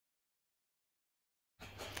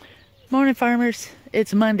Morning, farmers.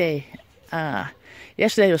 It's Monday.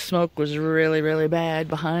 Yesterday the smoke was really bad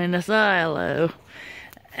behind the silo,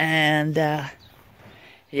 and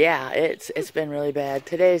yeah, it's been really bad.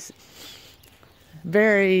 Today's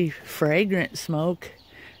very fragrant smoke,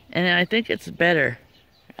 and I think it's better.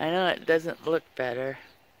 I know it doesn't look better.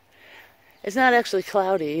 It's not actually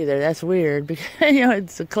cloudy either. That's weird because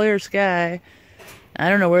it's a clear sky. I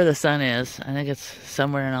don't know where the sun is. I think it's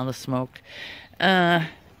somewhere in all the smoke.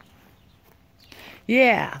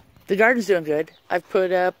 Yeah, the garden's doing good. I've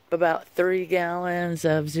put up about 3 gallons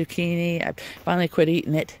of zucchini. I finally quit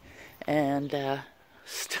eating it and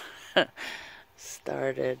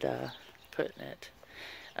started putting it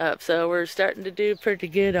up. So we're starting to do pretty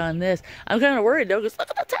good on this. I'm kind of worried though, because look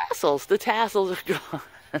at the tassels. The tassels are gone.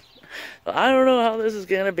 I don't know how this is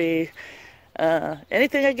going to be.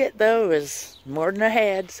 Anything I get though is more than I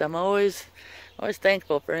had, so I'm always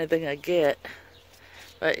thankful for anything I get.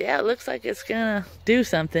 But yeah, it looks like it's gonna do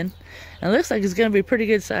something. And it looks like it's gonna be pretty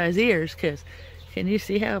good size ears, because can you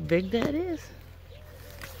see how big that is?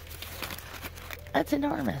 That's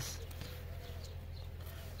enormous.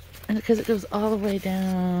 And because it goes all the way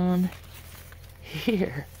down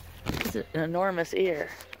here. It's an enormous ear.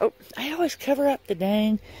 Oh, I always cover up the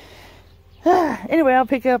dang. Anyway, I'll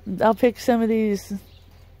pick some of these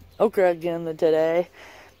okra again today.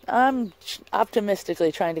 I'm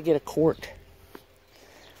optimistically trying to get a quart.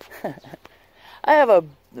 I have a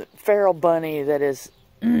feral bunny that is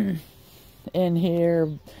in here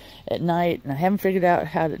at night, and I haven't figured out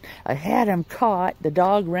how to. I had him caught. The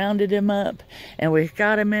dog rounded him up, and we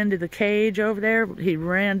got him into the cage over there. He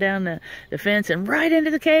ran down the fence and right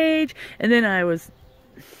into the cage, and then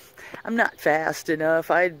I'm not fast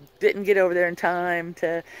enough. I didn't get over there in time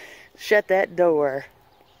to shut that door.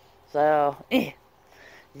 So,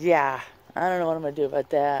 yeah, I don't know what I'm going to do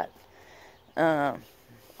about that.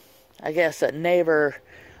 I guess a neighbor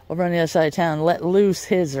over on the other side of town let loose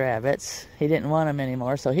his rabbits. He didn't want them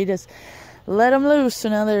anymore, so he just let them loose. So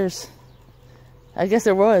now I guess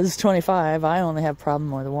there was 25. I only have a problem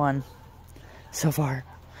with 1 so far.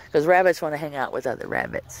 Because rabbits want to hang out with other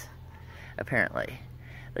rabbits, apparently.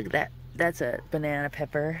 Look at that. That's a banana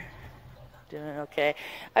pepper. Doing okay.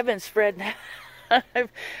 I've been spreading.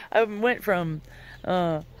 I went from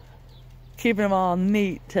keeping them all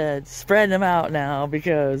neat to spreading them out now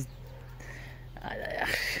because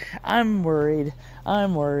I'm worried.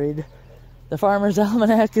 The Farmer's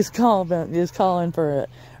Almanac is calling for an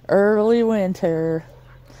early winter,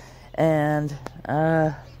 and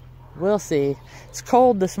we'll see. It's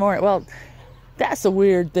cold this morning. Well, that's a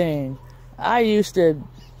weird thing. I used to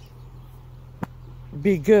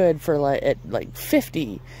be good for like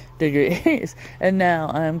 50 degrees, and now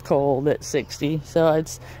I'm cold at 60. So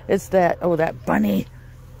it's that. Oh, that bunny.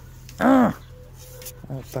 Oh,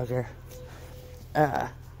 bugger.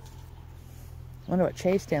 Wonder what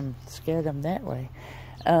chased him, scared him that way.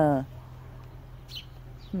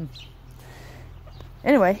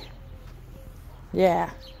 Anyway, yeah.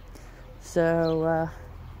 So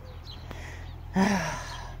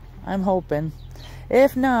I'm hoping.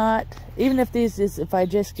 If not, even if I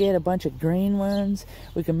just get a bunch of green ones,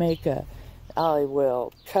 we can make I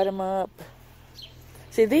will cut them up.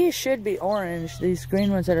 See, these should be orange. These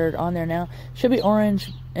green ones that are on there now should be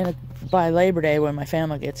orange by Labor Day when my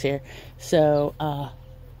family gets here. So,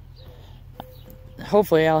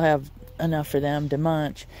 hopefully I'll have enough for them to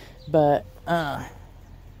munch. But, I'm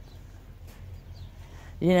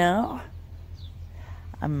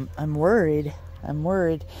worried.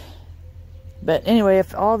 But anyway,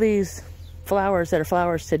 if all these flowers that are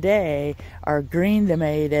flowers today are green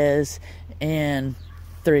tomatoes in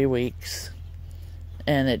 3 weeks,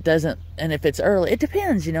 and if it's early, it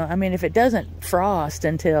depends, I mean, if it doesn't frost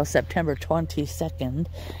until September 22nd,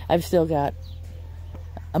 I've still got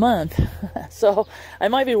a month. So I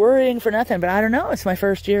might be worrying for nothing, but I don't know. It's my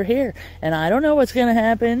first year here, and I don't know what's going to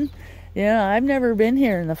happen. I've never been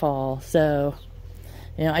here in the fall. So,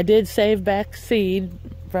 I did save back seed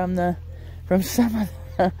from some of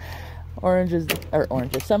the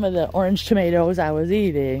some of the orange tomatoes I was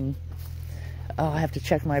eating. Oh, I have to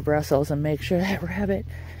check my Brussels and make sure that rabbit.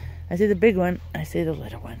 I see the big one. I see the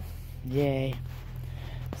little one. Yay.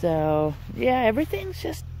 So, yeah, everything's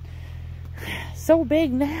just so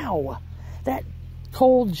big now. That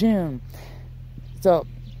cold June. So,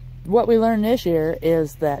 what we learned this year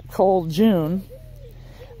is that cold June,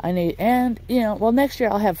 next year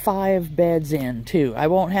I'll have 5 beds in, too. I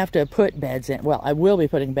won't have to put beds in. Well, I will be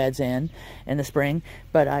putting beds in the spring,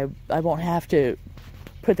 but I won't have to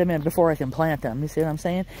put them in before I can plant them. You see what I'm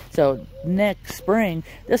saying? So next spring,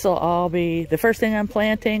 this will all be, the first thing I'm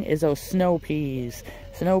planting is those snow peas.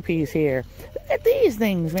 Snow peas here. Look at these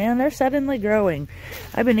things, man. They're suddenly growing.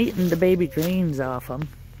 I've been eating the baby greens off them.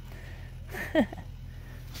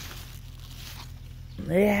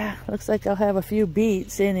 Yeah, looks like I'll have a few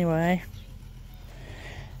beets anyway.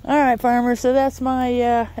 All right, farmers. So that's my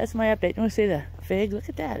update. You want to see the fig? Look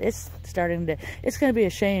at that. It's starting to. It's going to be a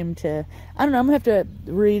shame to. I don't know. I'm gonna have to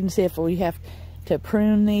read and see if we have to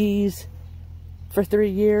prune these for 3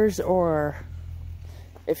 years, or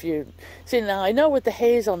if you see. Now I know with the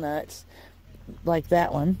hazelnuts, like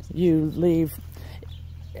that one, you leave.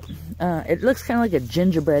 It looks kind of like a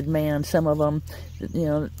gingerbread man. Some of them, you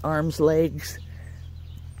know, arms, legs,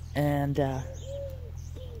 and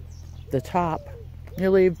the top. You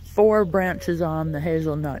leave 4 branches on the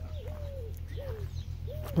hazelnut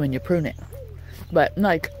when you prune it. But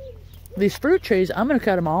like these fruit trees, I'm going to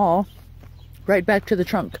cut them all right back to the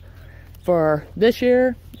trunk for this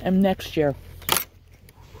year and next year.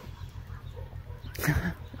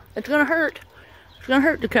 It's going to hurt. It's going to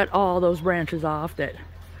hurt to cut all those branches off that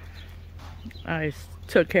I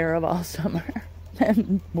took care of all summer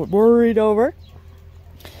and worried over.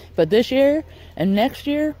 But this year and next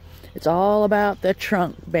year, it's all about the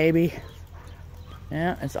trunk, baby.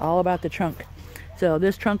 Yeah, it's all about the trunk. So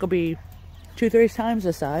this trunk will be 2-3 times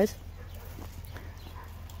the size.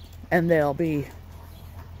 And they'll be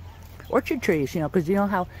orchard trees, you know, because you know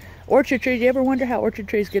how orchard trees, you ever wonder how orchard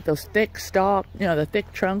trees get those thick stalk, you know, the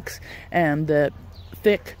thick trunks and the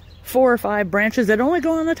thick 4 or 5 branches that only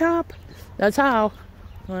go on the top? That's how.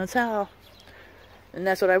 Well, that's how. And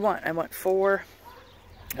that's what I want. I want 4.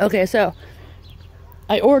 Okay, so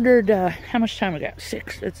I ordered, how much time we got?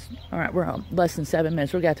 6. It's, all right, we're home. Less than 7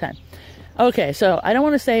 minutes. We got time. Okay, so I don't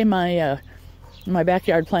want to say my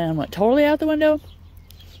backyard plan went totally out the window,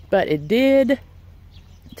 but it did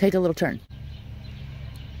take a little turn.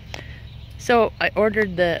 So I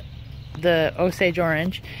ordered the Osage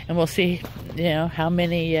orange, and we'll see, you know, how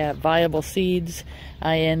many viable seeds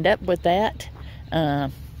I end up with that.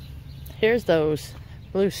 Here's those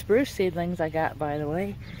blue spruce seedlings I got, by the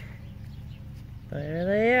way. There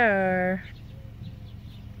they are.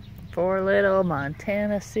 4 little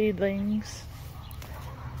Montana seedlings.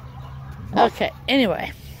 Okay,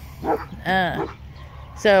 anyway.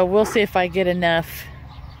 So we'll see if I get enough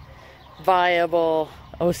viable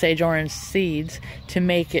Osage orange seeds to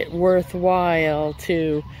make it worthwhile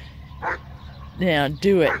to, you know,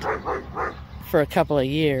 do it for a couple of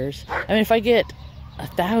years. I mean, if I get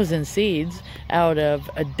 1,000 seeds out of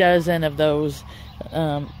a dozen of those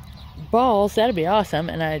balls, that'd be awesome.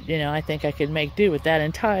 And I think I could make do with that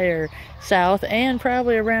entire south and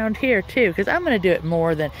probably around here too, because I'm going to do it I'm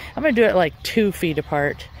going to do it like 2 feet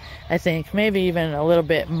apart. I think maybe even a little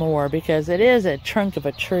bit more, because it is a trunk of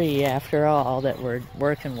a tree after all that we're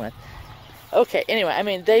working with. Okay, anyway, I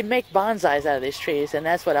mean, they make bonsais out of these trees, and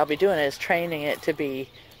that's what I'll be doing, is training it to be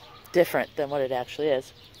different than what it actually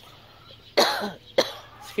is.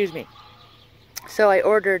 Excuse me. So I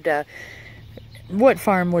ordered, what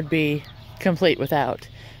farm would be complete without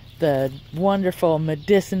the wonderful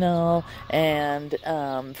medicinal and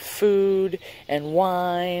food and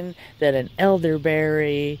wine that an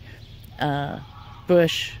elderberry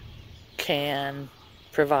bush can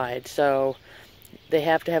provide. So they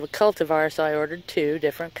have to have a cultivar, so I ordered 2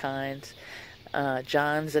 different kinds,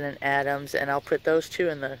 John's and an Adams, and I'll put those 2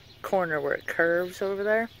 in the corner where it curves over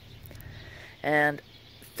there. And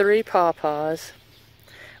 3 pawpaws,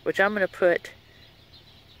 which I'm going to put,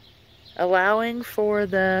 allowing for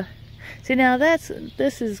the, see now this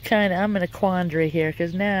is kind of, I'm in a quandary here,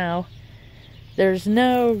 because now there's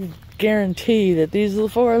no guarantee that these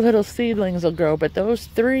 4 little seedlings will grow, but those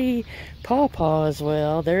 3 pawpaws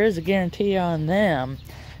will. There is a guarantee on them.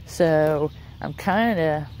 So I'm kind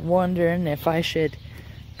of wondering if I should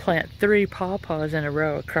plant 3 pawpaws in a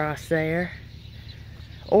row across there,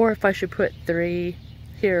 or if I should put 3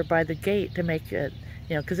 here by the gate to make it,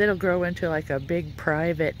 you know, because it'll grow into like a big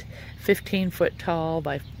private 15-foot tall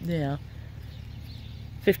by, you know,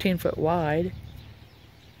 15-foot wide.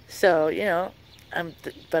 So, you know,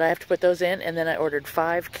 but I have to put those in, and then I ordered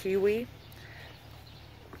 5 kiwi.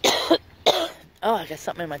 Oh, I got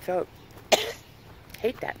something in my throat.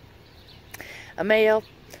 Hate that. A male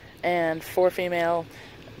and 4 female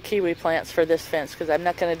kiwi plants for this fence, because I'm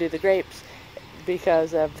not going to do the grapes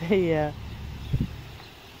because of the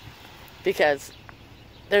because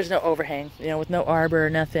there's no overhang, you know, with no arbor or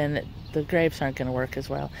nothing. The grapes aren't going to work as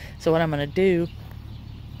well. So what I'm going to do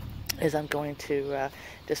is I'm going to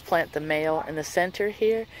just plant the male in the center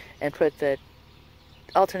here and put the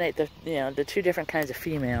alternate the, you know, the two different kinds of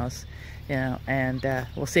females, you know, and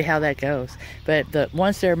we'll see how that goes. But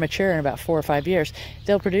once they're mature in about 4 or 5 years,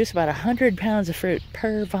 they'll produce about 100 pounds of fruit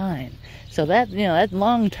per vine. So that, you know, that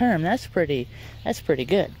long term, that's pretty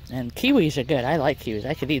good. And kiwis are good. I like kiwis.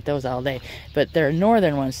 I could eat those all day. But they're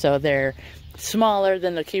northern ones, so they're smaller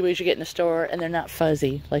than the kiwis you get in the store, and they're not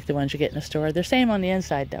fuzzy like the ones you get in the store. They're same on the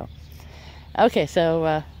inside though. Okay,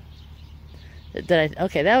 so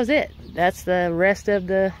okay, that was it. That's the rest of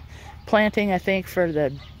the planting, I think, for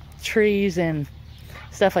the trees and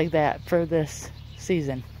stuff like that for this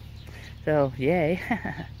season. So yay.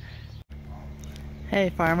 Hey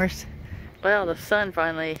farmers. Well, the sun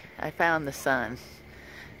finally, I found the sun.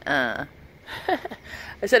 I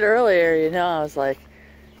said earlier, you know, I was like,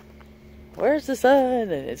 where's the sun?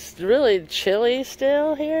 And it's really chilly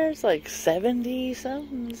still here. It's like 70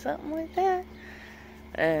 something like that.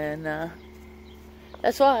 And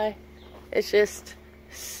that's why it's just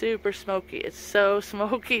super smoky. It's so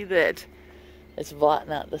smoky that it's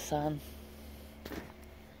blotting out the sun.